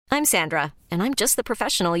I'm Sandra, and I'm just the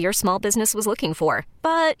professional your small business was looking for.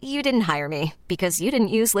 But you didn't hire me because you didn't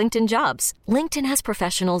use LinkedIn Jobs. LinkedIn has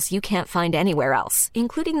professionals you can't find anywhere else,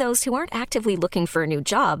 including those who aren't actively looking for a new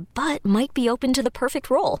job, but might be open to the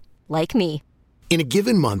perfect role, like me. In a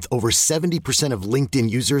given month, over 70% of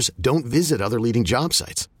LinkedIn users don't visit other leading job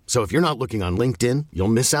sites. So if you're not looking on LinkedIn, you'll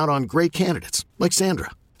miss out on great candidates like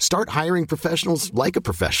Sandra. Start hiring professionals like a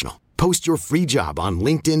professional. Post your free job on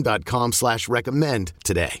linkedin.com/recommend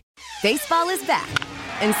today. Baseball is back,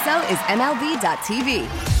 and so is MLB.tv.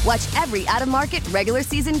 Watch every out-of-market regular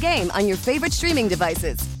season game on your favorite streaming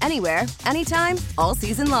devices, anywhere, anytime, all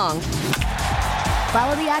season long.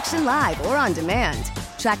 Follow the action live or on demand.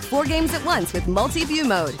 Track 4 games at once with multi-view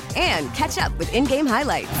mode and catch up with in-game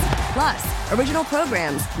highlights. Plus, original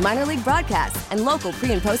programs, minor league broadcasts, and local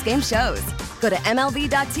pre- and post-game shows. Go to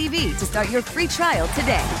MLB.tv to start your free trial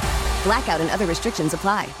today. Blackout and other restrictions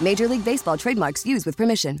apply. Major League Baseball trademarks used with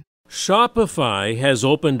permission. Shopify has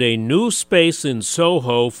opened a new space in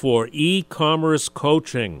Soho for e-commerce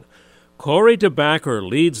coaching. Corey DeBacker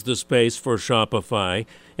leads the space for Shopify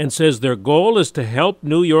and says their goal is to help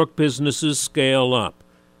New York businesses scale up.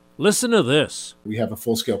 Listen to this. We have a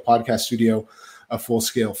full-scale podcast studio, a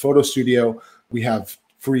full-scale photo studio. We have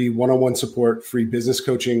free one-on-one support, free business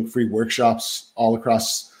coaching, free workshops all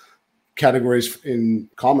across categories in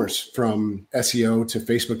commerce, from SEO to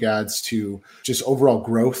Facebook ads to just overall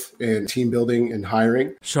growth and team building and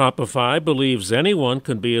hiring. Shopify believes anyone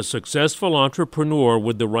can be a successful entrepreneur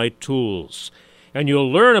with the right tools. And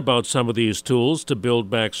you'll learn about some of these tools to build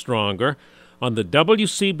back stronger on the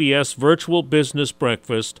WCBS Virtual Business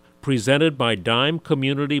Breakfast presented by Dime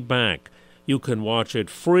Community Bank. You can watch it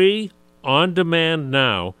free, on demand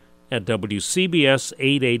now at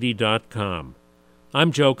WCBS880.com.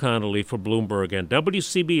 I'm Joe Connolly for Bloomberg and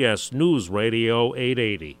WCBS News Radio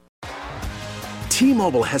 880.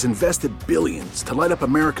 T-Mobile has invested billions to light up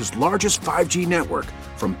America's largest 5G network,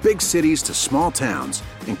 from big cities to small towns,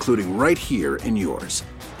 including right here in yours.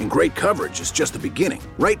 And great coverage is just the beginning.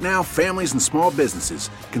 Right now, families and small businesses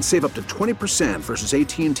can save up to 20% versus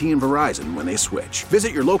AT&T and Verizon when they switch.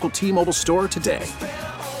 Visit your local T-Mobile store today.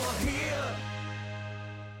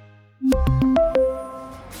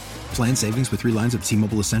 Plan savings with 3 lines of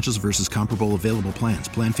T-Mobile Essentials versus comparable available plans.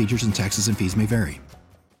 Plan features and taxes and fees may vary.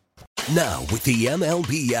 Now, with the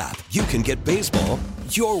MLB app, you can get baseball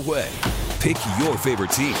your way. Pick your favorite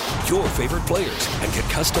team, your favorite players, and get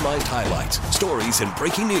customized highlights, stories, and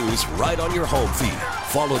breaking news right on your home feed.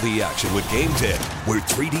 Follow the action with Game Day, where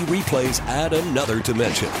 3D replays add another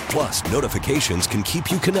dimension. Plus, notifications can keep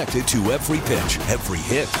you connected to every pitch, every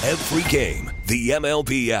hit, every game. The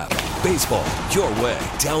MLB app. Baseball your way.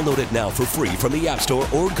 Download it now for free from the App Store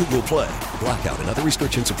or Google Play. Blackout and other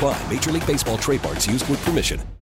restrictions apply. Major League Baseball trademarks used with permission.